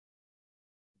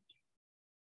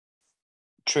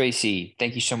Tracy,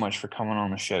 thank you so much for coming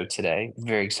on the show today.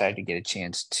 Very excited to get a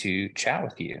chance to chat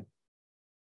with you.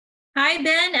 Hi,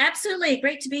 Ben. Absolutely.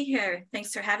 Great to be here.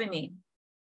 Thanks for having me.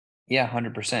 Yeah,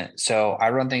 100%. So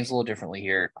I run things a little differently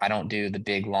here. I don't do the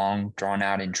big, long, drawn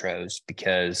out intros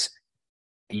because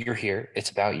you're here.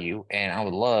 It's about you. And I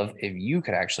would love if you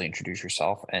could actually introduce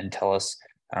yourself and tell us,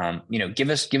 give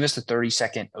us the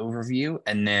 30-second overview,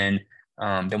 and then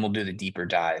we'll do the deeper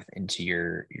dive into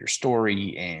your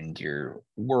story and your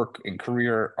work and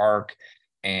career arc,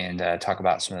 and talk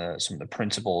about some of the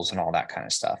principles and all that kind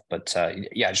of stuff. But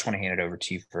yeah, I just want to hand it over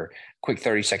to you for a quick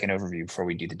 30-second overview before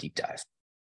we do the deep dive.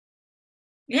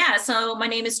 Yeah, so my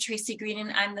name is Tracy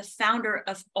Greenan. I'm the founder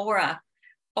of Aura.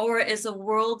 Aura is the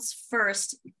world's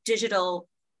first digital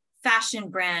fashion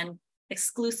brand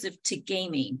exclusive to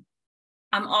gaming.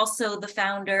 I'm also the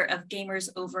founder of Gamers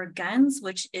Over Guns,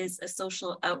 which is a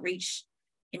social outreach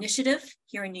initiative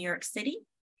here in New York City.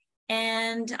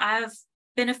 And I've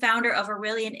been a founder of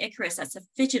Aurelian Icarus. That's a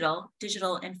digital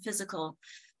and physical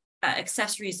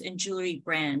accessories and jewelry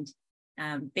brand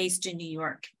based in New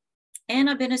York. And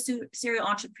I've been a serial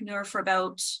entrepreneur for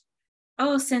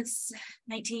since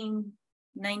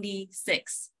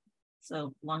 1996.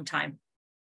 So long time.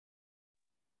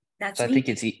 That's So me. I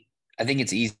think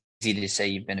it's easy to say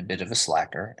you've been a bit of a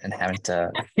slacker and haven't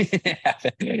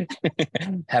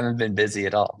haven't been busy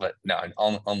at all. But no,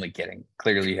 I'm only kidding.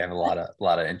 Clearly, you have a lot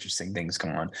of interesting things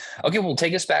going on. Okay, well,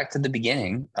 take us back to the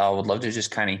beginning. I would love to just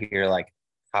kind of hear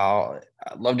I'd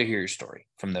love to hear your story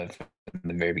from the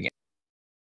very beginning.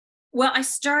 Well, I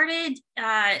started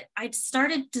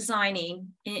designing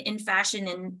in fashion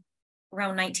in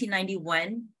around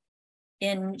 1991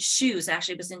 in shoes.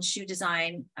 Actually, it was in shoe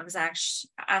design. I was actually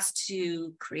asked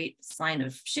to create this line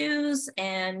of shoes,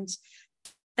 and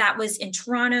that was in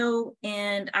Toronto.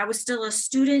 And I was still a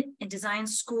student in design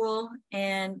school,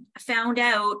 and I found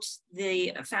out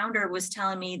the founder was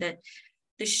telling me that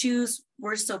the shoes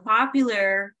were so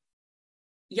popular,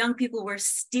 young people were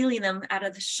stealing them out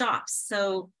of the shops.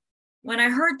 So when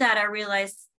I heard that, I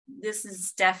realized this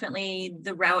is definitely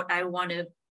the route I want to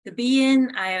be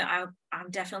in.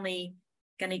 I'm definitely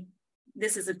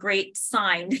this is a great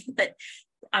sign that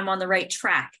I'm on the right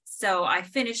track. So I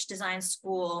finished design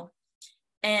school,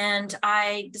 and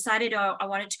I decided I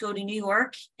wanted to go to New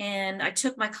York, and I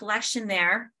took my collection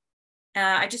there.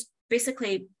 I just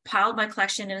basically piled my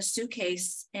collection in a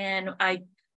suitcase, and I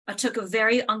took a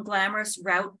very unglamorous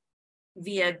route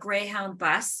via Greyhound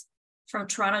bus from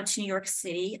Toronto to New York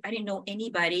City. I didn't know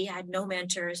anybody. I had no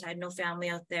mentors. I had no family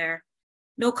out there,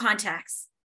 no contacts.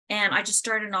 And I just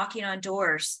started knocking on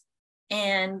doors.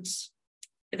 And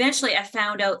eventually I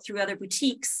found out through other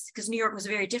boutiques, because New York was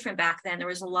very different back then. There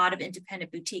was a lot of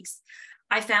independent boutiques.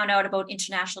 I found out about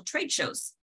international trade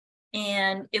shows.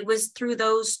 And it was through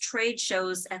those trade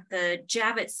shows at the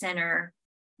Javits Center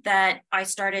that I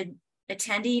started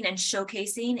attending and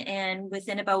showcasing. And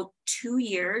within about 2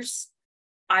 years,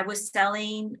 I was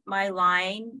selling my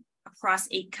line across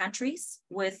 8 countries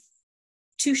with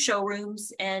 2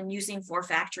 showrooms and using 4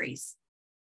 factories.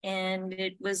 And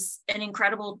it was an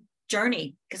incredible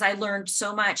journey because I learned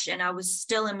so much, and I was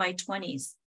still in my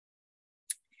 20s.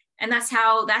 And that's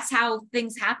how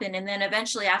things happen. And then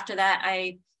eventually after that,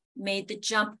 I made the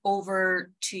jump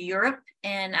over to Europe,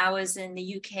 and I was in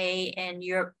the UK and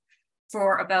Europe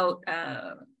for about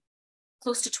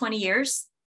close to 20 years.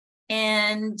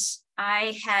 And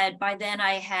by then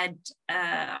I had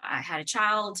a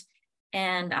child,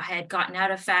 and I had gotten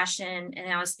out of fashion,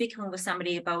 and I was speaking with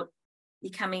somebody about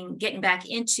getting back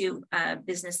into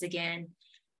business again.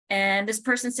 And this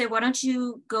person said, why don't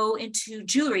you go into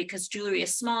jewelry? Because jewelry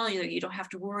is small. You don't have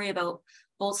to worry about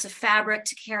bolts of fabric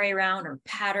to carry around or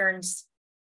patterns.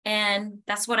 And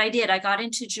that's what I did. I got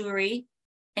into jewelry,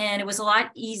 and it was a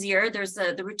lot easier.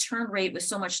 The return rate was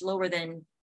so much lower than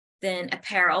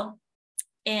apparel,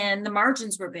 and the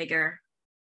margins were bigger.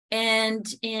 And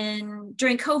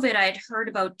during COVID, I had heard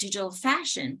about digital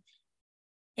fashion,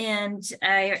 and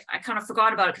I kind of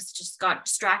forgot about it because I just got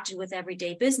distracted with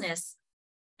everyday business.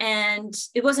 And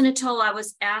it wasn't until I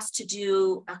was asked to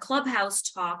do a Clubhouse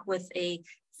talk with a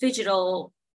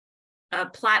digital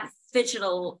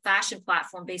fashion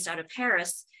platform based out of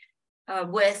Paris,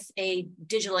 with a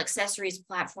digital accessories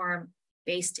platform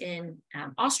based in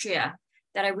Austria,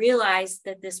 that I realized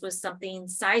that this was something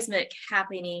seismic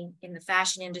happening in the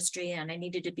fashion industry, and I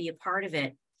needed to be a part of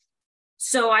it.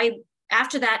 So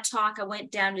after that talk, I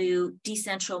went down to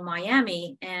Decentral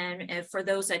Miami. And for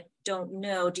those that don't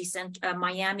know,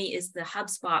 Miami is the hub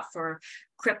spot for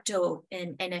crypto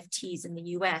and NFTs in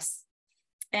the US.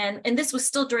 And this was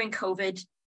still during COVID.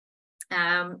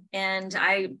 And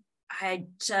I had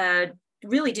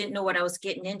really didn't know what I was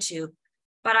getting into.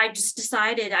 But I just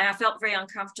decided, I felt very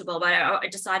uncomfortable, but I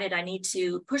decided I need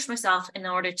to push myself in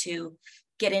order to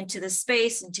get into this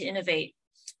space and to innovate.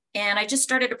 And I just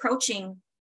started approaching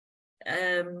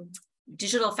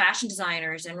digital fashion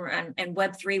designers and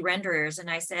Web3 renderers. And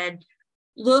I said,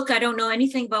 look, I don't know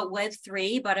anything about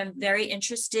Web3, but I'm very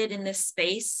interested in this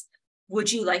space.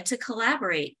 Would you like to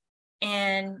collaborate?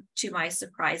 And to my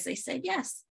surprise, they said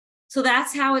yes. So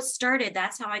that's how it started.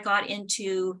 That's how I got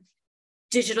into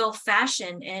digital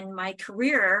fashion, and my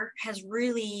career has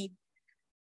really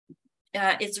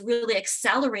it's really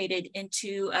accelerated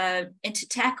into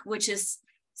tech, which is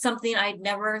something I'd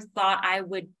never thought I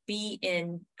would be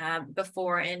in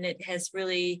before, and it has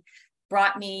really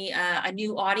brought me a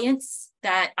new audience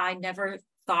that I never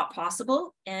thought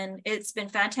possible, and it's been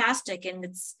fantastic. And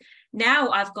it's now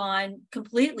I've gone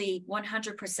completely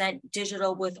 100%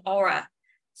 digital with Aura.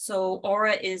 So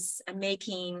Aura is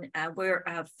making, we're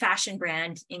a fashion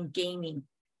brand in gaming.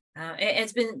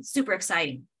 It's been super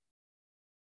exciting.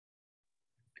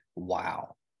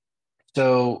 Wow.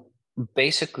 So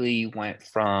basically you went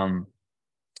from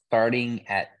starting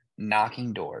at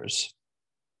knocking doors,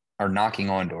 or knocking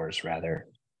on doors rather,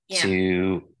 Yeah.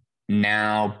 to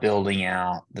now building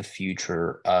out the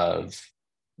future of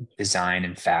design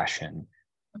and fashion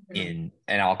in,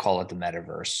 and I'll call it the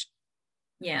metaverse.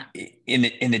 Yeah.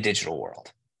 In the digital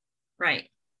world. Right.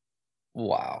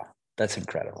 Wow. That's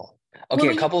incredible. Okay,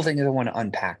 Well, a couple of things I want to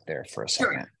unpack there for a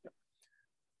second. Sure.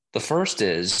 The first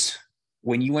is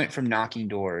when you went from knocking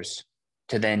doors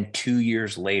to then 2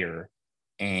 years later,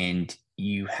 and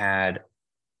you had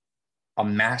a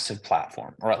massive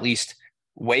platform, or at least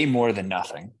way more than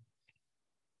nothing.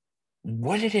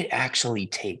 What did it actually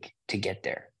take to get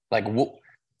there? Like, what,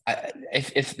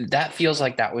 if that feels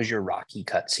like that was your Rocky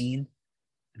cutscene,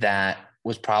 that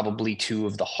was probably 2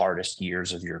 of the hardest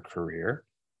years of your career.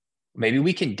 Maybe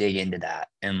we can dig into that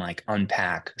and like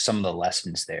unpack some of the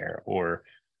lessons there, or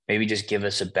maybe just give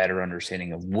us a better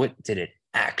understanding of what did it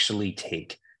actually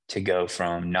take to go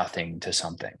from nothing to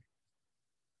something.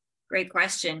 Great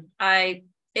question.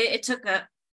 It took a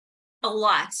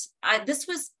lot. This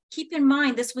was, keep in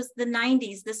mind, this was the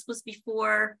 90s. This was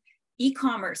before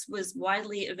e-commerce was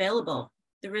widely available.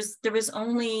 It was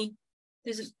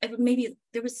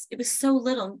so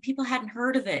little, people hadn't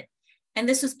heard of it. And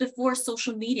this was before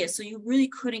social media. So you really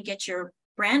couldn't get your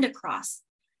brand across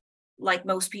like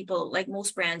most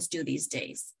brands do these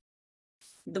days.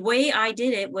 The way I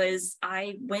did it was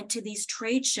I went to these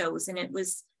trade shows, and it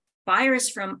was buyers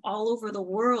from all over the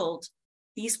world.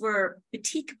 These were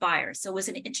boutique buyers. So it was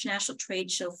an international trade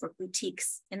show for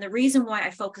boutiques. And the reason why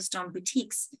I focused on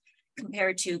boutiques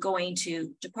compared to going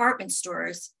to department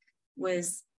stores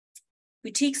was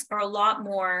boutiques are a lot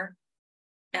more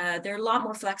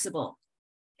flexible,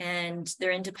 and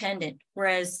they're independent.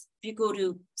 Whereas if you go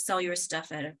to sell your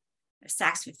stuff at a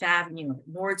Saks Fifth Avenue,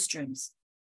 Nordstrom's,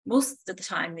 most of the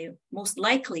time, most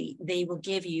likely they will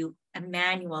give you a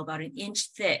manual about an inch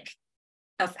thick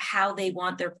of how they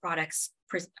want your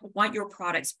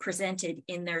products presented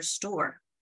in their store.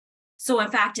 So in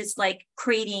fact, it's like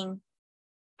creating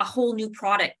a whole new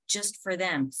product just for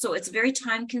them. So it's very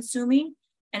time consuming,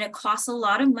 and it costs a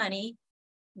lot of money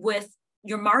with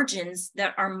your margins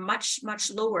that are much,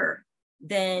 much lower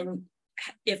than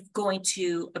if going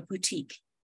to a boutique.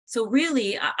 So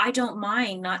really, I did not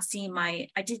mind not seeing my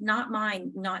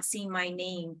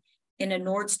name in a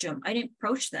Nordstrom. I didn't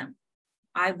approach them.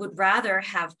 I would rather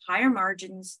have higher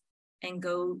margins and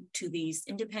go to these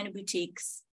independent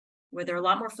boutiques where they're a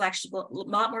lot more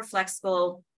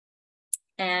flexible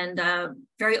and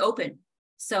very open.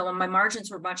 So my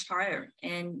margins were much higher,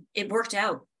 and it worked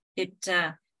out. It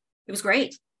was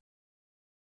great.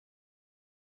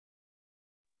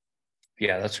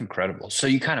 Yeah, that's incredible. So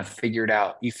you kind of figured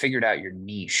out your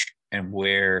niche and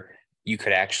where you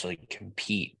could actually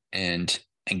compete and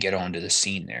get onto the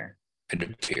scene there, it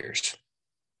appears.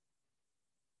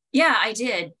 Yeah, I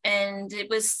did. And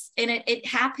it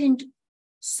happened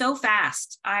so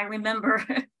fast. I remember,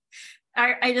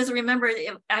 I just remember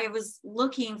I was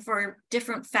looking for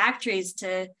different factories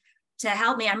to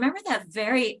help me. I remember the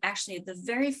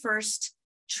very first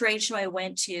trade show I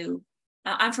went to.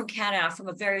 I'm from Canada, from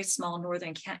a very small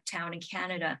northern town in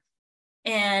Canada,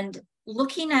 and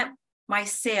looking at my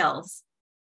sales.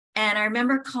 And I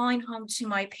remember calling home to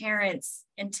my parents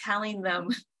and telling them,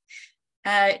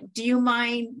 do you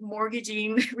mind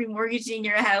remortgaging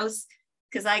your house?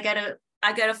 Because I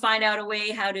gotta find out a way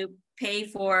how to pay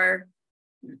for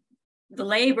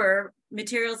the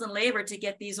materials and labor to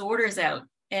get these orders out.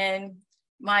 And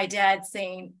my dad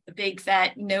saying a big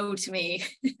fat no to me.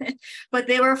 But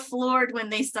they were floored when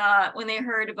they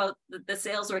heard about the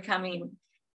sales were coming,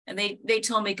 and they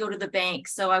told me go to the bank.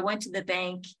 So I went to the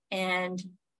bank, and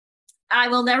I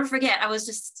will never forget. I was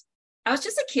just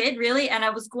a kid, really, and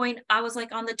I was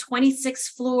like on the 26th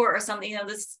floor or something,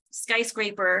 this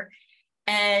skyscraper,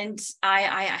 and I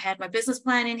had my business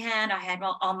plan in hand. I had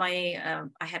all my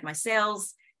I had my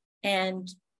sales, and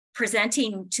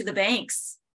presenting to the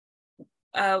banks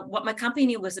what my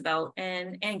company was about,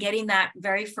 and getting that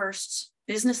very first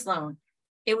business loan.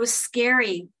 It was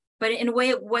scary, but in a way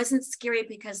it wasn't scary,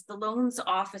 because the loans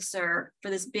officer for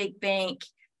this big bank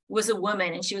was a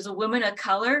woman, and she was a woman of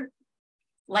color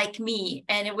like me.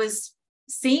 And it was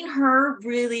seeing her,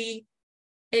 really,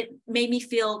 it made me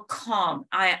feel calm.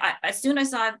 I as soon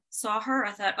as I saw her,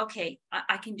 I thought, okay,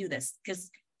 I can do this,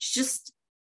 because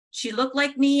she looked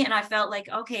like me, and I felt like,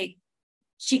 okay,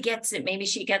 she gets it. Maybe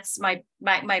she gets my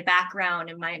background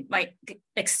and my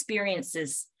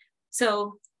experiences.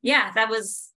 So yeah, that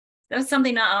was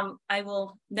something I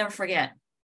will never forget.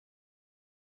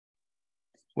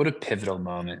 What a pivotal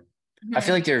moment. Mm-hmm. I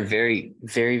feel like there are very,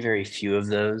 very, very few of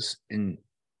those in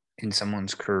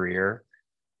someone's career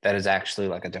that is actually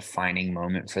like a defining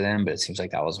moment for them, but it seems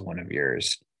like that was one of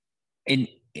yours. And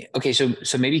okay, so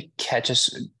maybe catch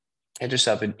us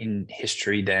up in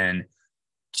history then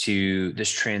to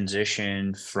this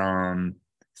transition from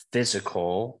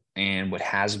physical and what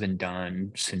has been done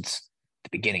since the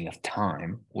beginning of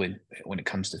time when it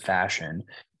comes to fashion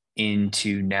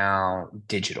into now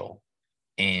digital.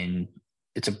 And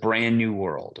it's a brand new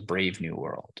world, a brave new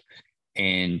world.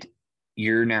 And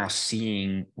you're now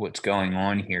seeing what's going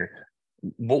on here.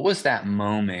 What was that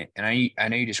moment? And I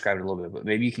know you described it a little bit, but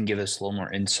maybe you can give us a little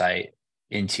more insight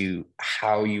into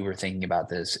how you were thinking about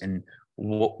this and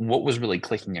what was really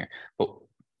clicking there. But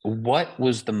what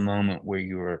was the moment where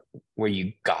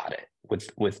you got it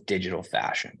with digital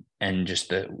fashion and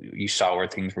just you saw where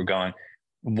things were going?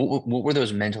 What were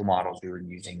those mental models you were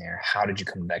using there? How did you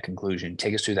come to that conclusion?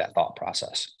 Take us through that thought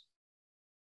process.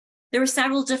 There were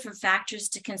several different factors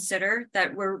to consider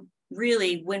that were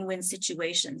really win-win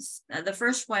situations. The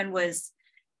first one was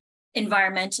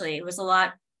environmentally. It was a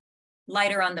lot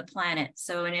lighter on the planet.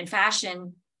 So in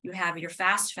fashion, you have your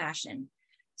fast fashion.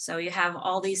 So you have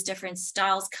all these different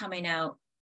styles coming out,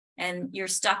 and you're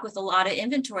stuck with a lot of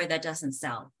inventory that doesn't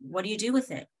sell. What do you do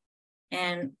with it?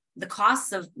 And the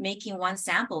cost of making one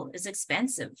sample is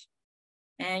expensive.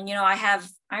 And, I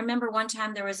remember one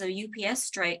time there was a UPS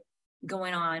strike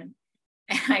going on,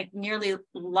 and I nearly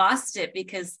lost it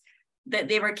because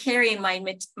they were carrying my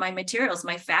materials,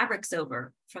 my fabrics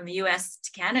over from the US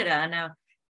to Canada. Now,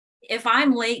 if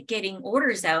I'm late getting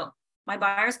orders out, my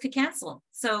buyers could cancel.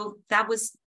 So that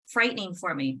was frightening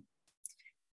for me.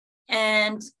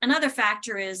 And another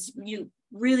factor is you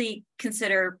really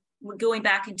consider going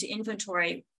back into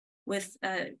inventory with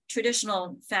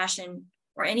traditional fashion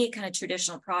or any kind of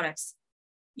traditional products.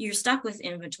 You're stuck with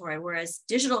inventory, whereas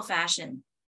digital fashion,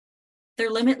 they're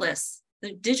limitless.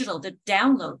 They're digital, the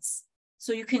downloads.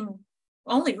 So you can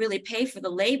only really pay for the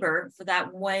labor for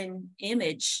that one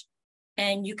image,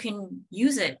 and you can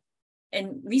use it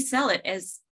and resell it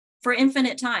for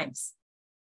infinite times.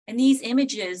 And these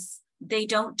images, they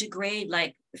don't degrade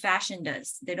like fashion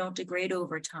does. They don't degrade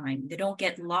over time. They don't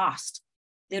get lost.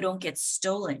 They don't get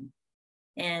stolen.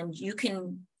 And you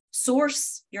can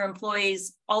source your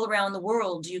employees all around the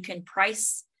world. You can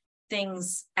price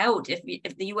things out.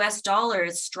 If the US dollar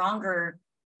is stronger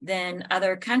than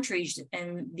other countries,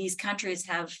 and these countries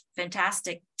have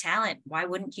fantastic talent, why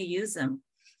wouldn't you use them?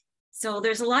 So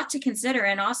there's a lot to consider,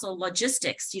 and also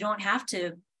logistics. You don't have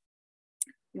to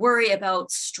worry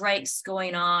about strikes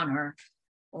going on,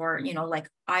 or like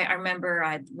I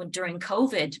remember during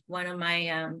COVID, one of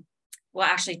my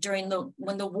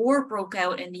when the war broke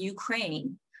out in the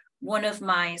Ukraine, one of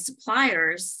my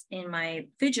suppliers in my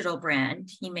Digital brand,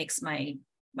 he makes my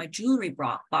jewelry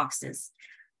boxes.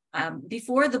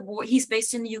 Before the war, he's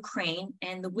based in the Ukraine,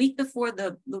 and the week before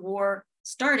the war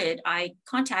started, I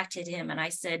contacted him and I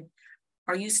said,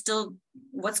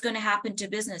 what's going to happen to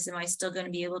business? Am I still going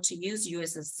to be able to use you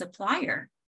as a supplier?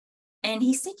 And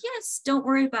he said, yes, don't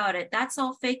worry about it. That's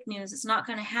all fake news. It's not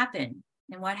going to happen.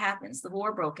 And what happens? The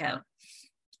war broke out.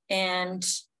 And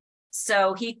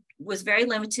so he was very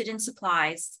limited in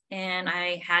supplies, and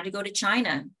I had to go to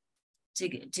China to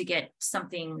get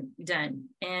something done.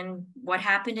 And what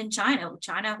happened in China?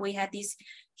 We had these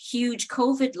huge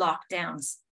COVID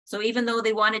lockdowns. So even though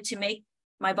they wanted to make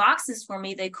my boxes for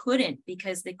me, they couldn't,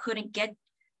 because they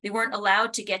weren't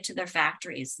allowed to get to their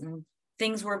factories, and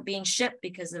things weren't being shipped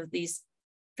because of these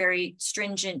very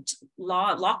stringent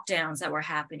lockdowns that were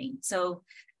happening. So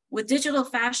with digital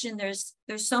fashion, there's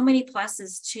so many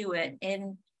pluses to it.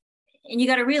 And you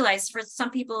got to realize, for some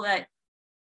people that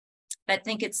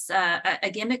think it's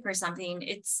a gimmick or something,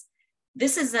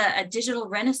 this is a digital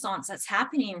renaissance that's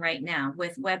happening right now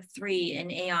with Web3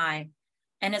 and AI,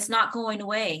 and it's not going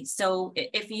away. So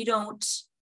if you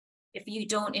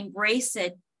don't embrace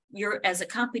it, as a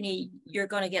company, you're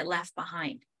going to get left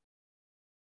behind.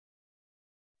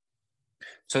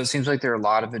 So it seems like there are a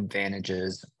lot of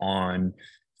advantages on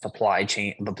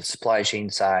the supply chain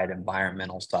side,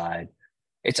 environmental side.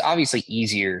 It's obviously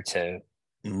easier to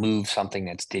move something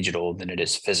that's digital than it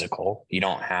is physical. You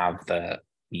don't have the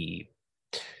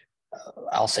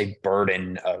I'll say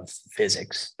burden of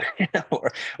physics,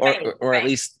 or at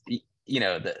least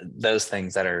those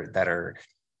things that are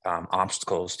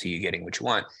obstacles to you getting what you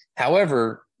want.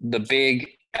 However, the big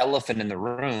elephant in the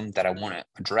room that I want to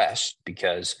address,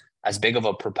 because as big of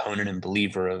a proponent and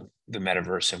believer of the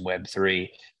metaverse and Web3,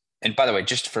 and by the way,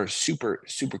 just for super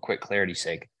quick clarity's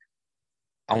sake,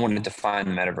 I want to define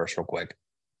the metaverse real quick.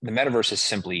 The metaverse is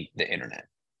simply the internet.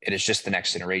 It is just the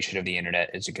next generation of the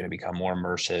internet. Is it going to become more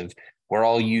immersive? We're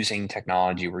all using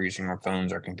technology. We're using our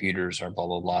phones, our computers, our blah,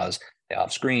 blah, blahs. They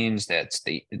have screens.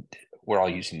 We're all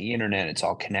using the internet. It's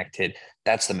all connected.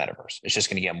 That's the metaverse. It's just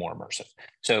going to get more immersive.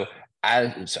 So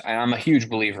I'm a huge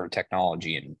believer of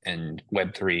technology and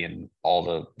Web3 and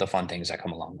all the fun things that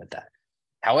come along with that.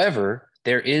 However,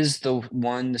 there is the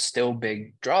still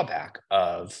big drawback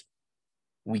of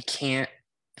we can't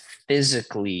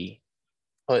physically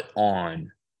put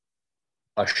on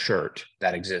a shirt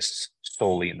that exists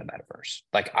solely in the metaverse.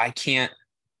 Like I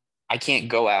can't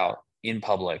go out in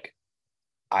public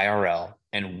IRL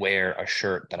and wear a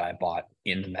shirt that I bought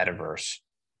in the metaverse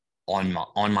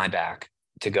on my back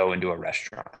to go into a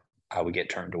restaurant. I would get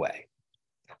turned away.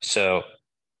 So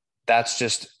that's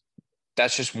just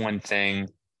one thing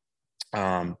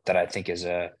that I think is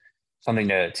something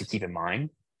to keep in mind,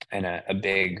 and a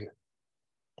big,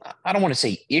 I don't want to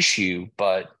say issue,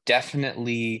 but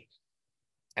definitely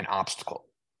an obstacle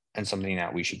and something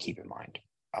that we should keep in mind.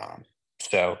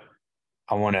 So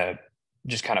I want to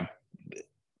just kind of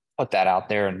put that out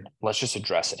there, and let's just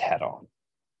address it head on.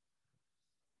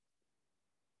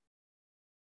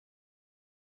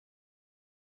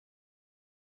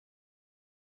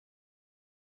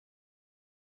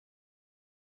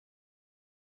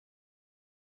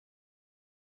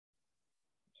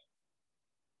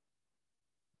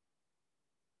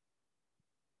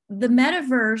 The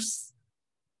metaverse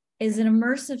is an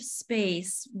immersive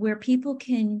space where people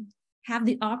can have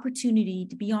the opportunity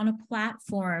to be on a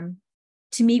platform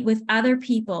to meet with other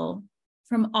people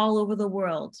from all over the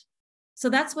world. So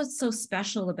that's what's so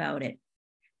special about it.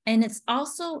 And it's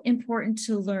also important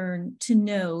to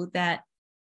know that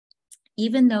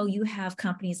even though you have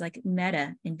companies like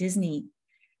Meta and Disney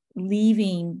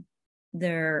leaving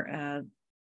their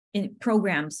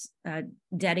programs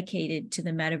dedicated to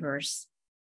the metaverse,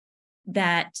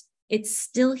 that it's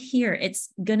still here.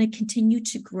 It's going to continue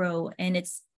to grow, and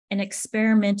it's an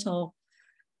experimental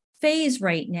phase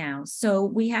right now. So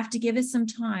we have to give it some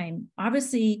time.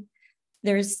 Obviously,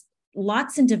 there's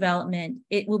lots in development.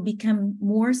 It will become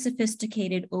more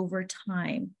sophisticated over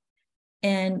time.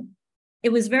 And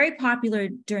it was very popular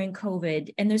during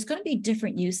COVID, and there's going to be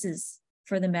different uses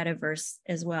for the metaverse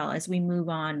as well as we move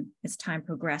on, as time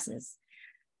progresses.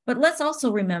 But let's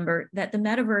also remember that the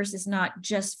metaverse is not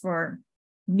just for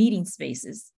meeting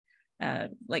spaces,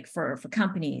 like for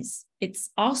companies. It's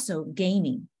also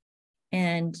gaming.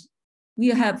 And we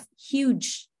have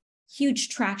huge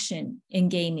traction in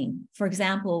gaming. For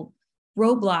example,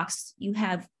 Roblox, you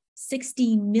have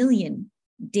 60 million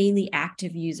daily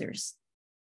active users.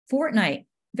 Fortnite,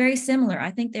 very similar.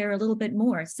 I think they're a little bit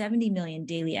more, 70 million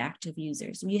daily active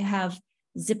users. We have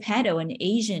Zepeto, an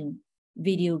Asian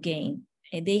video game.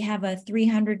 They have a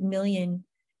 300 million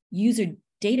user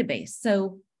database.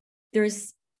 So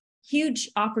there's huge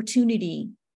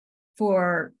opportunity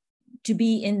to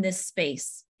be in this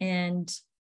space. And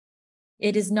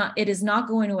it is not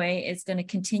going away. It's going to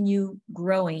continue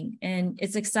growing, and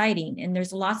it's exciting. And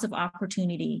there's lots of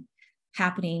opportunity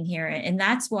happening here. And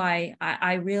that's why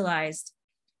I realized,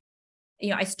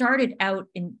 I started out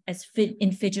in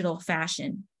digital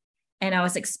fashion, and I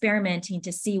was experimenting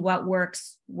to see what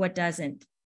works, what doesn't,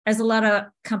 as a lot of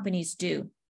companies do.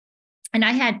 And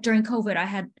during COVID, I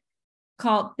had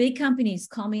big companies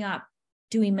call me up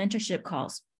doing mentorship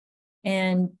calls,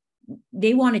 and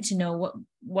they wanted to know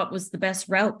what was the best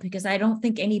route, because I don't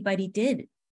think anybody did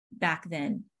back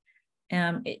then.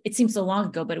 It seems so long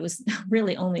ago, but it was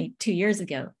really only 2 years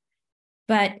ago.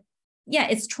 But yeah,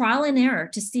 it's trial and error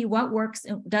to see what works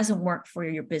and doesn't work for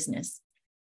your business.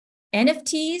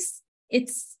 NFTs,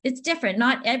 it's different.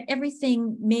 Not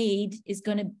everything made is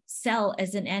going to sell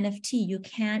as an NFT. You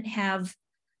can't have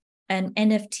an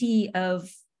NFT of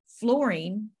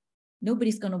flooring.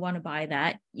 Nobody's going to want to buy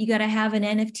that. You got to have an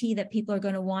NFT that people are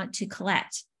going to want to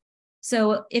collect.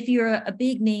 So if you're a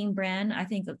big name brand, I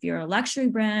think if you're a luxury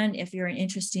brand, if you're an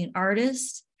interesting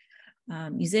artist,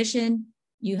 musician,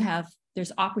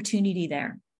 there's opportunity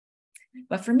there.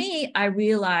 But for me, I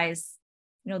realize,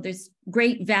 there's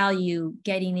great value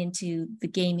getting into the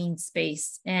gaming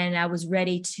space, and I was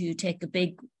ready to take a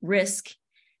big risk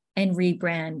and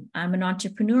rebrand. I'm an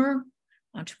entrepreneur.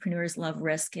 Entrepreneurs love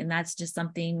risk, and that's just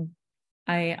something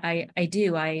I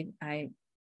do. I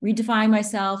redefine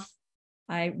myself.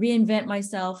 I reinvent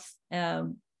myself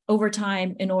over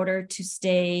time in order to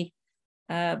stay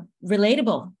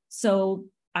relatable. So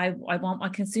I want my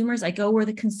consumers. I go where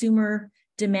the consumer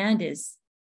demand is,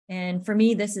 and for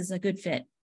me, this is a good fit.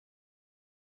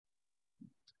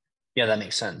 Yeah, that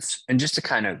makes sense. And just to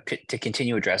kind of to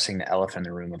continue addressing the elephant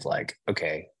in the room of like,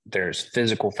 okay, there's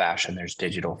physical fashion, there's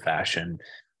digital fashion.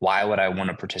 Why would I want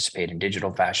to participate in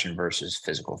digital fashion versus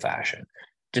physical fashion?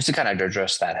 Just to kind of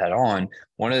address that head on,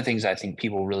 one of the things I think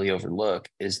people really overlook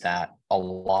is that a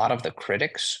lot of the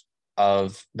critics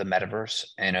of the metaverse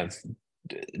and of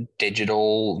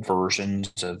digital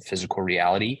versions of physical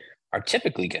reality are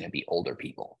typically going to be older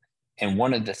people. And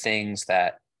one of the things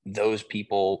that those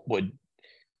people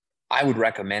I would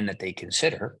recommend that they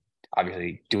consider,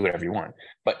 obviously do whatever you want,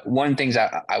 but one of the things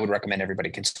I would recommend everybody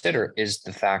consider is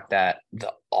the fact that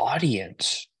the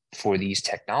audience for these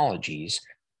technologies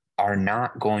are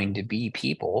not going to be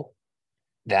people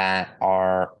that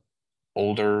are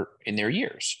older in their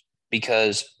years,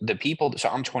 because the people, so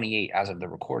I'm 28 as of the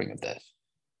recording of this,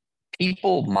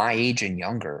 people my age and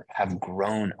younger have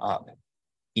grown up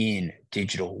in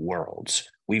digital worlds.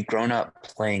 We've grown up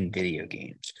playing video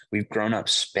games. We've grown up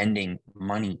spending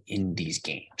money in these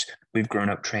games. We've grown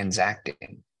up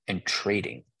transacting and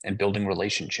trading and building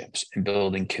relationships and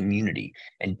building community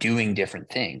and doing different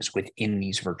things within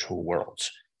these virtual worlds.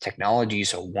 Technology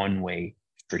is a one-way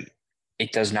street.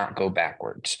 It does not go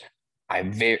backwards. Let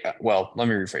me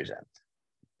rephrase that.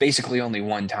 Basically, only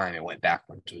one time it went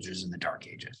backwards, which was in the Dark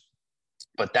Ages.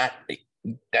 But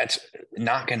that's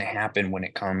not going to happen when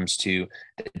it comes to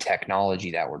the technology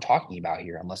that we're talking about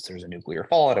here, unless there's a nuclear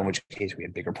fallout, in which case we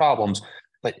have bigger problems.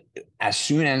 But as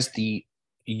soon as the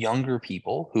younger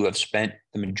people who have spent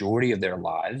the majority of their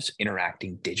lives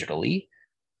interacting digitally,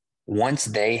 once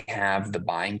they have the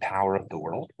buying power of the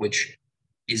world, which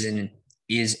is an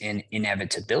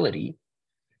inevitability,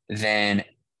 then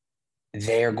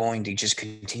they're going to just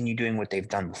continue doing what they've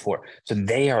done before. So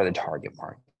they are the target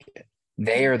market.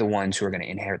 They are the ones who are going to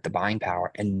inherit the buying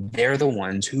power, and they're the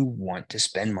ones who want to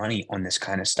spend money on this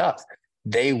kind of stuff.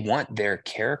 They want their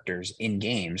characters in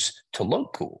games to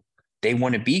look cool. They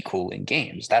want to be cool in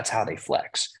games. That's how they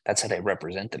flex. That's how they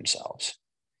represent themselves.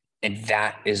 And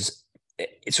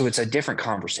so it's a different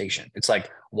conversation. It's like,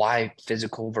 why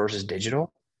physical versus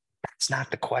digital? That's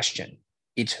not the question.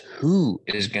 It's who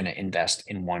is going to invest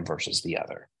in one versus the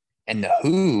other. And the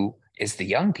who is the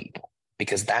young people,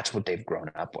 because that's what they've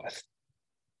grown up with.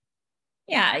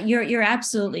 Yeah, you're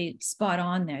absolutely spot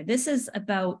on there. This is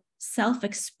about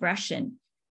self-expression.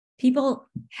 People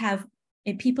that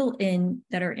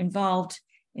are involved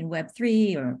in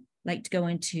Web3 or like to go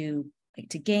into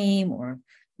to game or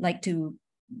like to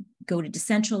go to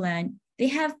Decentraland, they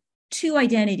have two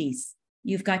identities.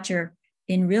 You've got your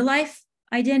in real life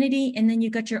identity, and then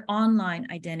you've got your online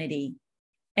identity.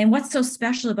 And what's so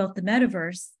special about the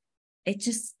metaverse,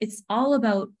 it's all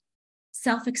about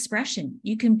self-expression.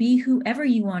 You can be whoever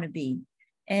you want to be,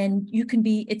 and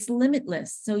it's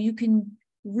limitless. So you can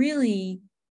really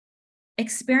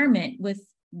experiment with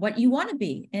what you want to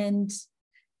be. And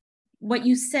what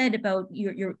you said about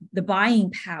the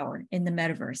buying power in the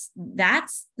metaverse,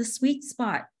 that's the sweet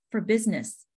spot for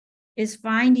business, is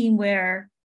finding where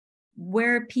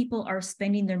people are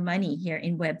spending their money here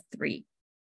in Web3.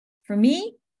 For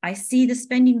me, I see the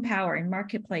spending power in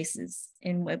marketplaces,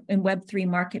 in Web3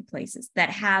 marketplaces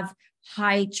that have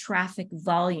high traffic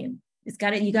volume. You got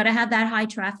to have that high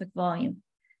traffic volume.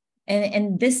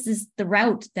 And this is the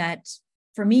route that,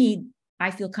 for me, I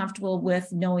feel comfortable with,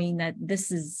 knowing that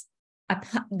this is a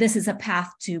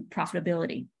path to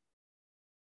profitability.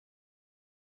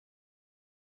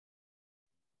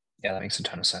 Yeah, that makes a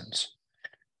ton of sense.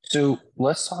 So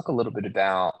let's talk a little bit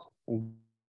about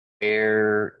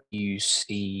where you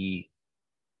see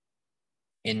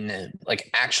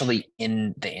actually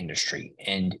in the industry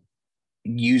and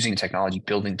using technology,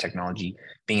 building technology,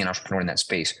 being an entrepreneur in that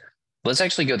space. Let's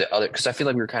actually go the other, because I feel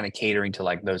like we were kind of catering to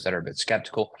like those that are a bit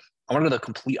skeptical. I want to go the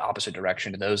complete opposite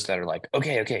direction to those that are like,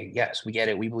 okay, yes, we get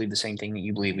it. We believe the same thing that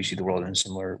you believe. We see the world in a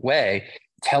similar way.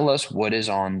 Tell us what is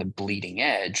on the bleeding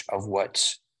edge of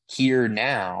what's here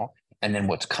now and then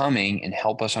what's coming, and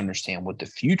help us understand what the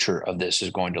future of this is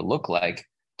going to look like.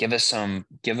 Give us some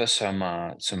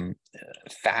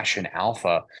fashion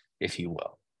alpha, if you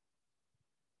will.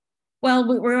 Well,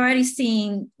 we're already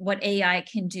seeing what AI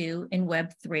can do in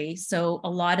Web3. So a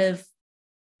lot of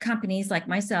companies like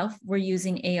myself, we're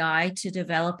using AI to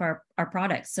develop our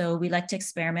products. So we like to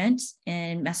experiment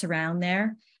and mess around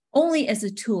there only as a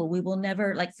tool. We will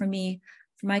never, like for me,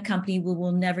 for my company, we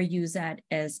will never use that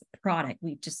as a product.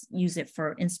 We just use it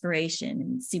for inspiration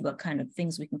and see what kind of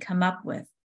things we can come up with.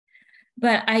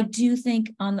 But I do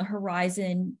think on the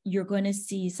horizon, you're going to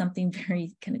see something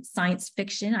very kind of science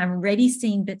fiction. I'm already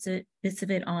seeing bits of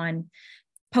it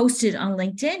posted on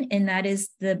LinkedIn, and that is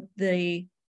the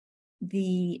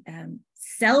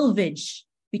selvage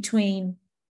between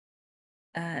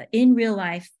in real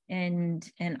life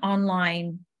and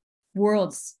online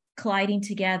worlds colliding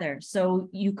together. So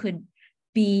you can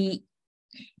be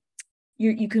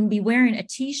wearing a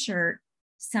t-shirt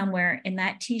somewhere, and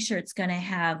that t-shirt's going to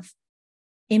have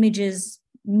images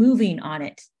moving on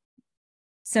it.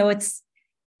 So it's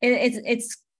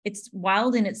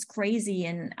wild and it's crazy.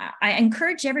 And I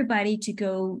encourage everybody to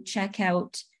go check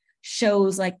out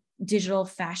shows like Digital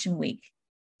Fashion Week.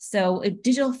 So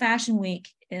Digital Fashion Week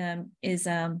is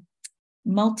a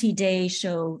multi-day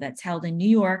show that's held in New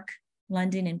York,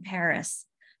 London, and Paris,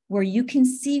 where you can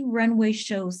see runway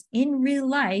shows in real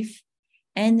life.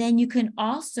 And then you can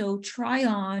also try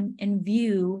on and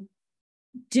view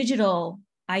digital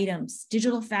items,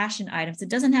 digital fashion items. It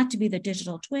doesn't have to be the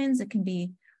digital twins. It can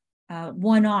be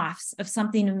one-offs of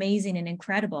something amazing and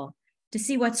incredible, to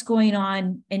see what's going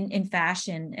on in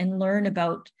fashion and learn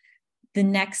about the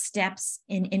next steps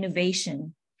in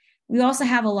innovation. We also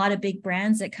have a lot of big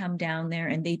brands that come down there,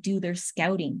 and they do their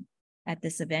scouting at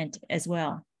this event as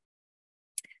well.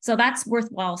 So that's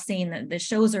worthwhile seeing. That the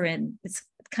shows are it's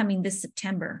coming this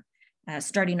September,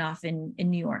 starting off in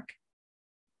New York.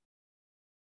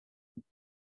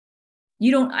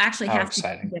 You don't actually have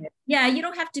to be there. Yeah, you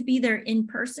don't have to be there in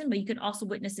person, but you can also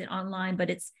witness it online.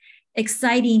 But it's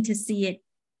exciting to see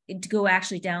it, to go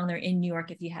actually down there in New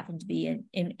York if you happen to be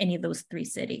in any of those three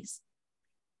cities.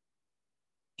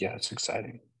 Yeah, it's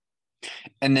exciting.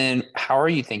 And then how are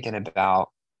you thinking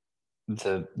about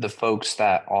the folks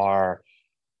that are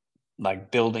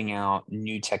like building out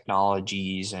new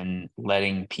technologies and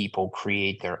letting people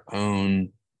create their own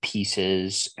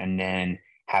pieces, and then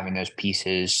having those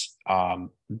pieces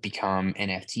become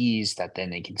NFTs that then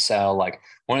they can sell? Like,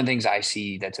 one of the things I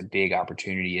see that's a big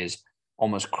opportunity is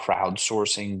almost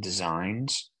crowdsourcing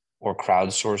designs, or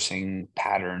crowdsourcing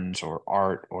patterns or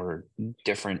art, or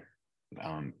different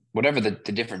whatever the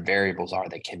different variables are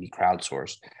that can be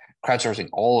crowdsourcing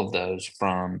all of those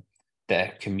from the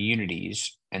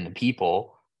communities and the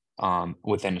people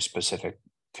within a specific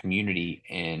community,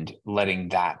 and letting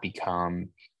that become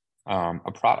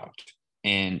a product.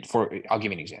 And I'll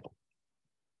give you an example.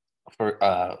 For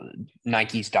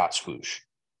Nike's Dot Swoosh,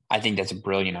 I think that's a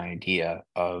brilliant idea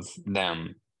of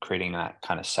them creating that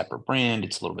kind of separate brand.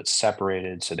 It's a little bit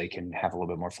separated so they can have a little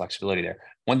bit more flexibility there.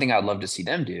 One thing I'd love to see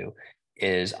them do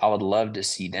is I would love to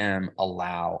see them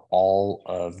allow all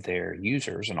of their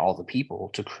users and all the people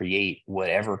to create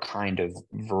whatever kind of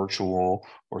virtual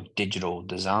or digital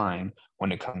design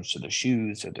when it comes to the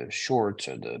shoes or the shorts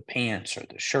or the pants or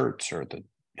the shirts or the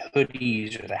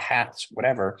hoodies or the hats,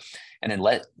 whatever, and then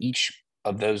let each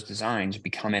of those designs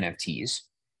become NFTs.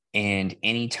 And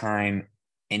anytime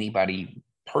anybody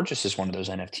purchases one of those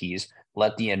NFTs,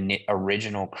 let the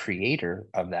original creator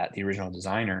of that, the original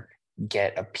designer,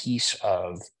 get a piece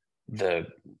of the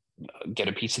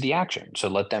action. So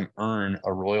let them earn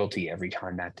a royalty every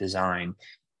time that design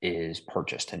is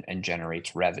purchased and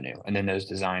generates revenue. And then those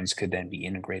designs could then be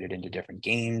integrated into different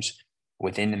games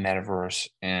within the metaverse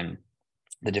and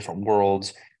the different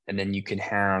worlds. And then you can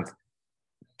have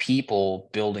people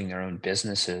building their own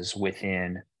businesses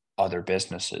within other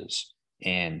businesses.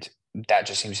 And that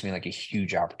just seems to me like a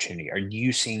huge opportunity. Are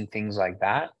you seeing things like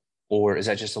that? Or is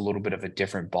that just a little bit of a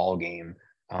different ball game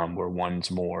where one's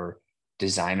more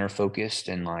designer focused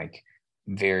and like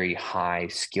very high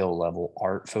skill level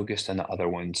art focused, and the other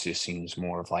one just seems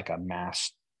more of like a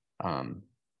mass,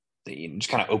 just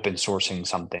kind of open sourcing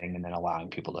something and then allowing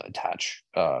people to attach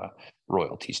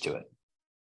royalties to it?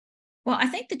 Well, I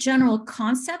think the general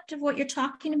concept of what you're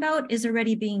talking about is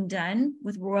already being done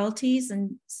with royalties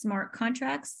and smart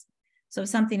contracts. So if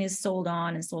something is sold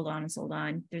on and sold on and sold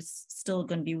on, there's still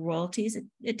going to be royalties.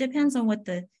 It depends on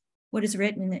what is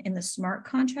written in the smart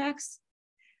contracts.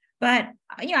 But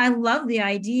yeah, I love the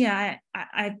idea.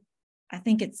 I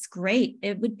think it's great.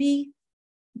 It would be,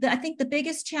 I think the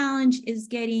biggest challenge is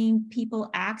getting people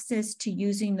access to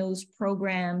using those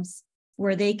programs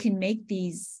where they can make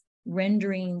these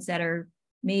renderings that are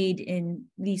made in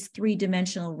these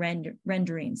three-dimensional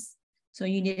renderings. So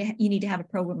you need to have a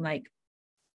program like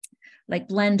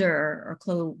Blender or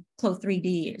Clo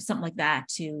 3D or something like that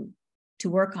to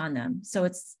work on them. So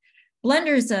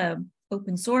Blender's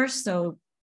open source, so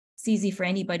it's easy for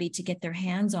anybody to get their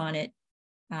hands on it.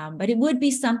 But it would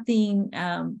be something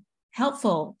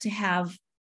helpful to have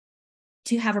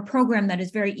a program that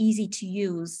is very easy to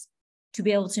use to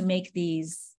be able to make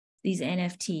these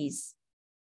NFTs,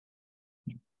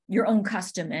 your own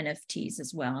custom NFTs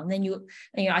as well. And then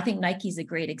I think Nike's a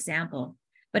great example.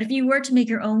 But if you were to make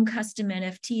your own custom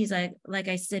NFTs, like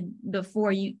I said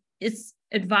before, it's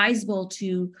advisable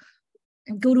to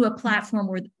go to a platform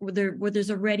where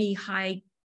there's already high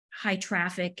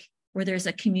traffic, where there's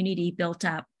a community built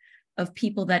up of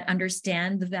people that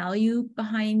understand the value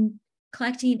behind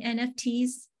collecting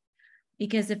NFTs.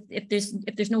 Because if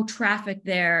there's no traffic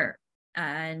there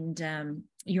and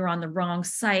you're on the wrong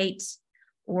site,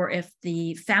 or if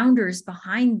the founders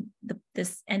behind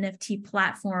this NFT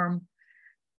platform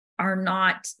are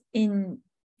not in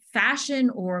fashion,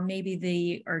 or maybe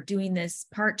they are doing this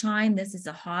part-time, this is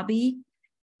a hobby,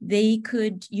 you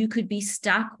could be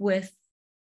stuck with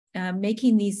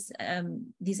making these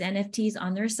NFTs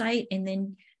on their site, and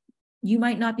then you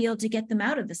might not be able to get them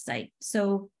out of the site.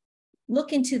 So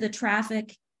look into the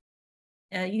traffic.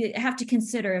 You have to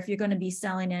consider, if you're going to be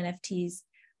selling NFTs,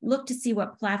 look to see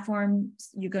what platforms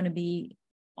you want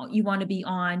to be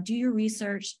on. Do your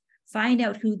research, find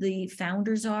out who the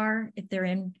founders are, if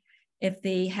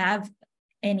they have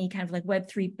any kind of like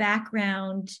Web3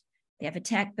 background, they have a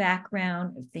tech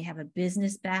background, if they have a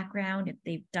business background, if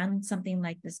they've done something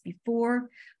like this before.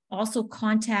 Also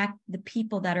contact the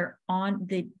people that are on,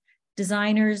 the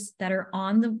designers that are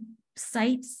on the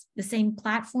sites, the same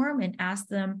platform, and ask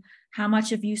them, how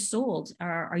much have you sold?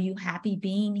 Are you happy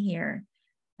being here?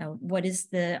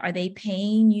 Are they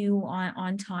paying you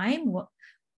on time? What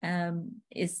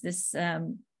is this?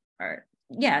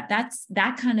 That's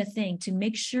that kind of thing, to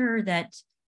make sure that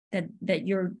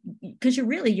because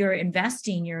you're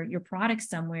investing your product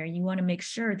somewhere. You want to make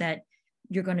sure that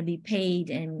you're going to be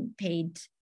paid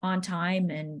on time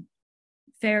and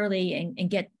fairly, and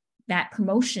get that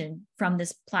promotion from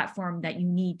this platform that you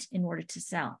need in order to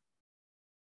sell.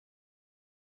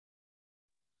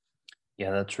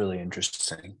 Yeah, that's really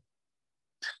interesting.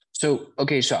 So,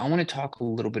 okay, so I want to talk a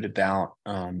little bit about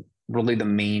really the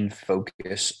main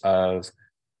focus of,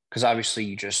 because obviously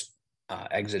you just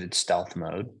exited stealth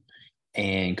mode,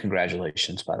 and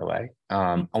congratulations, by the way.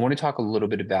 I want to talk a little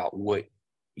bit about what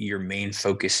your main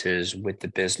focus is with the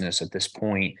business at this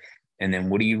point, and then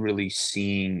what are you really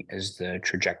seeing as the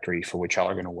trajectory for what y'all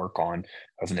are going to work on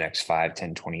over the next 5,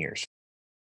 10, 20 years?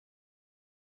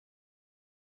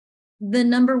 The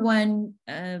number one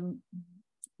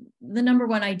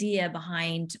idea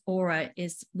behind Aura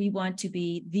is we want to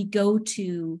be the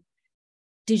go-to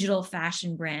digital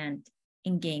fashion brand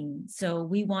in gaming. So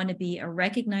we want to be a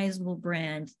recognizable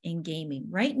brand in gaming.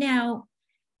 Right now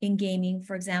in gaming,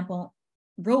 for example,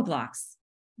 Roblox,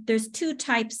 there's two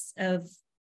types of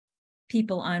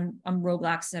people on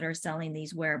Roblox that are selling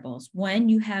these wearables. One,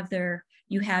 you have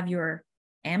your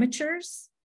amateurs,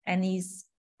 and these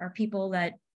are people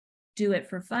that do it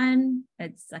for fun.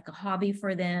 It's like a hobby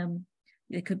for them.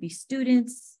 It could be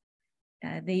students.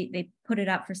 They put it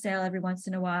up for sale every once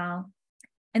in a while.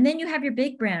 And then you have your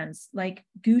big brands like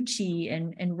Gucci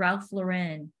and Ralph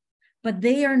Lauren, but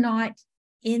they are not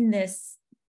in this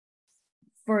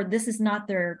this is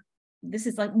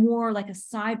like more like a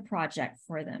side project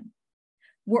for them.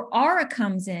 Where Aura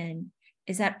comes in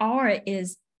is that Aura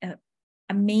is a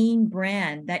main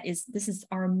brand this is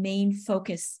our main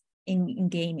focus in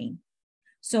gaming.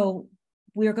 So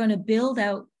we are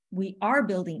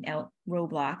building out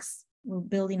Roblox. We're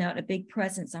building out a big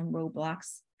presence on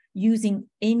Roblox, using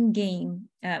in-game,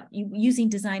 using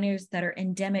designers that are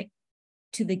endemic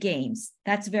to the games.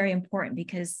 That's very important,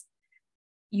 because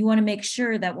you want to make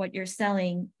sure that what you're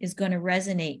selling is going to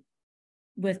resonate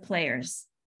with players.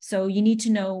 So you need to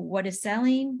know what is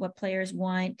selling, what players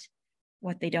want,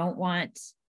 what they don't want,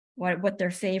 what they're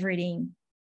favoriting.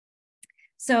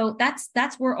 So that's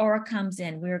where Aura comes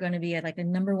in. We're going to be like a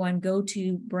number one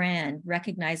go-to brand,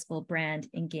 recognizable brand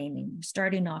in gaming. We're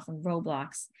starting off on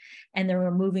Roblox, and then we're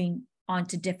moving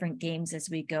onto different games as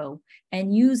we go,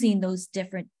 and using those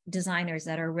different designers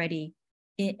that are already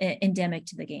endemic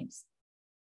to the games.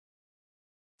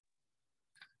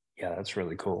 Yeah, that's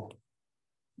really cool.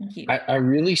 Thank you. I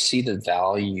really see the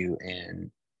value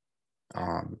in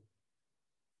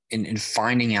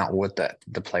finding out what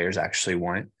the players actually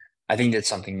want. I think that's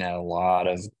something that a lot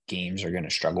of games are going to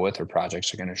struggle with, or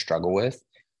projects are going to struggle with,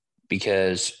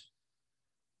 because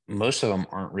most of them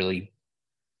aren't really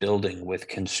building with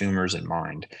consumers in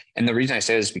mind. And the reason I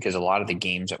say this is because a lot of the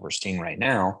games that we're seeing right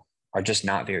now are just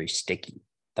not very sticky.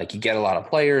 Like, you get a lot of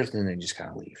players and then they just kind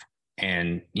of leave.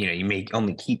 And, you may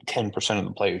only keep 10% of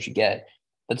the players you get.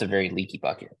 That's a very leaky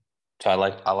bucket. So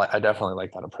I definitely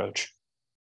like that approach.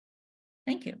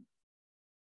 Thank you.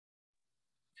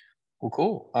 Well,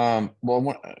 cool.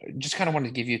 Well, just kind of wanted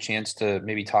to give you a chance to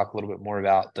maybe talk a little bit more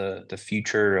about the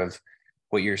future of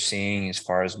what you're seeing as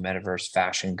far as metaverse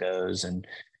fashion goes. And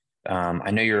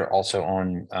I know you're also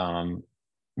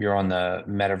you're on the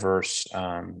Metaverse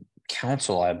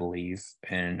Council, I believe,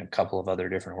 and a couple of other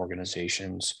different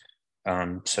organizations.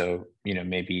 So,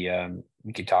 maybe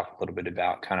we could talk a little bit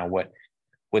about kind of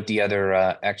what the other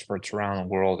experts around the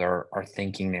world are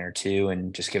thinking there too,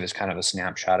 and just give us kind of a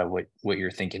snapshot of what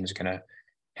you're thinking is going to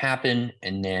happen,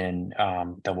 and then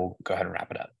we'll go ahead and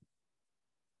wrap it up.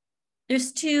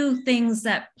 There's two things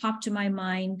that pop to my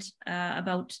mind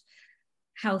about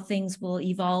how things will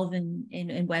evolve in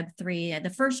Web3. The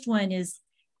first one is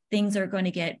things are going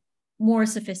to get more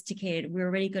sophisticated. We're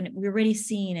already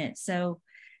seeing it. So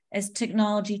as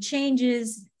technology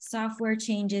changes, software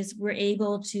changes, we're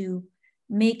able to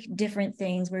make different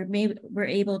things. We're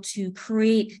able to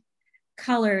create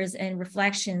colors and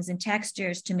reflections and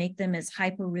textures to make them as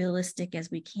hyper realistic as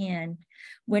we can.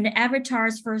 When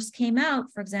avatars first came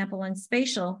out, for example, on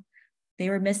spatial, they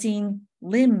were missing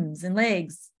limbs and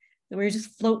legs. They were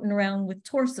just floating around with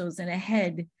torsos and a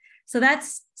head. So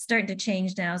that's starting to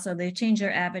change now. So they change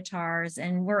their avatars,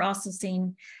 and we're also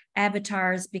seeing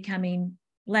avatars becoming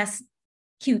less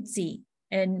cutesy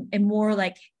and more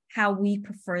like how we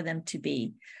prefer them to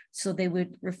be. So they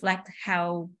would reflect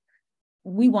how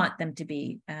we want them to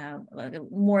be,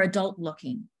 more adult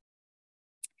looking.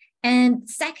 And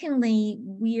secondly,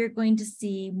 we are going to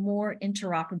see more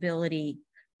interoperability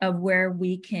of where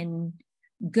we can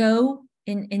go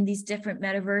in these different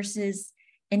metaverses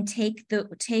and take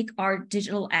our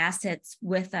digital assets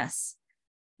with us,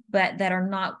 but that are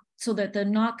not, so that they're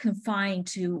not confined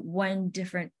to one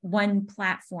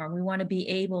platform. We want to be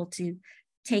able to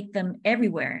take them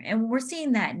everywhere. And we're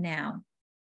seeing that now.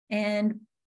 And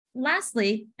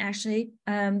lastly, actually,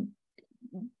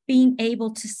 being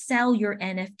able to sell your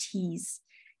NFTs.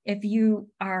 If you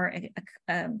are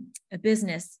a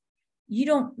business, you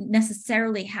don't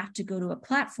necessarily have to go to a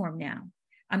platform now.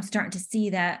 I'm starting to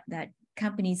see that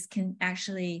companies can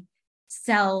actually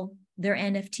sell their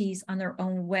NFTs on their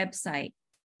own website.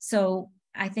 So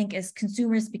I think as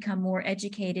consumers become more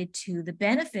educated to the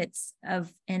benefits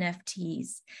of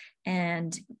NFTs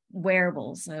and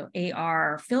wearables, so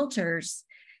AR filters,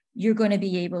 you're going to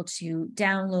be able to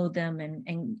download them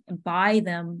and buy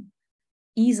them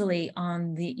easily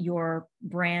on your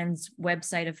brand's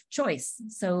website of choice.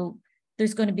 So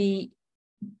there's going to be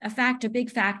a big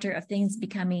factor of things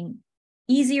becoming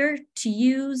easier to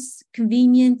use,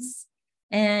 convenience,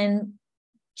 and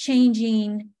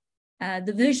changing.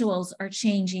 The visuals are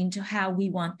changing to how we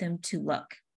want them to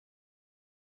look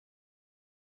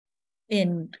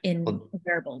in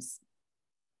wearables.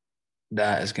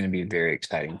 That is going to be a very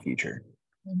exciting future.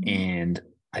 Mm-hmm. And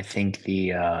I think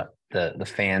the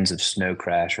fans of Snow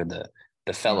Crash, or the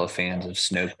fellow fans of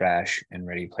Snow Crash and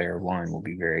Ready Player One, will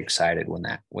be very excited when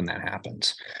that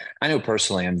happens. I know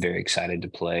personally, I'm very excited to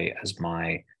play as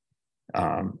my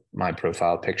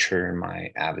profile picture and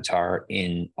my avatar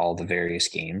in all the various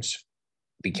games,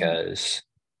 because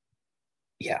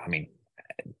I mean,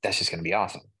 that's just going to be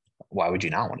awesome. Why would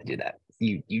you not want to do that?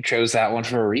 You chose that one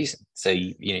for a reason. So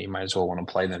you might as well want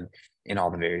to play them in all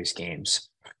the various games.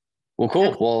 Well,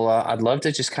 cool. Well, I'd love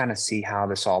to just kind of see how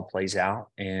this all plays out.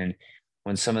 And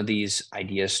when some of these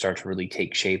ideas start to really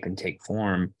take shape and take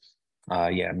form,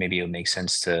 maybe it'll make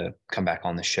sense to come back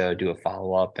on the show, do a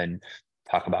follow-up, and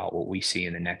talk about what we see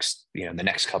in the next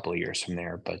couple of years from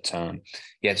there. But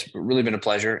it's really been a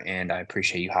pleasure, and I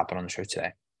appreciate you hopping on the show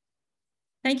today.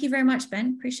 Thank you very much,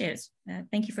 Ben. Appreciate it.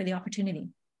 Thank you for the opportunity.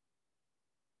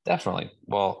 Definitely.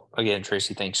 Well, again,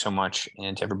 Tracy, thanks so much.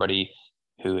 And to everybody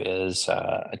who is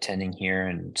attending here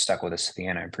and stuck with us to the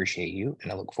end, I appreciate you.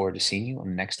 And I look forward to seeing you on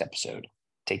the next episode.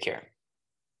 Take care.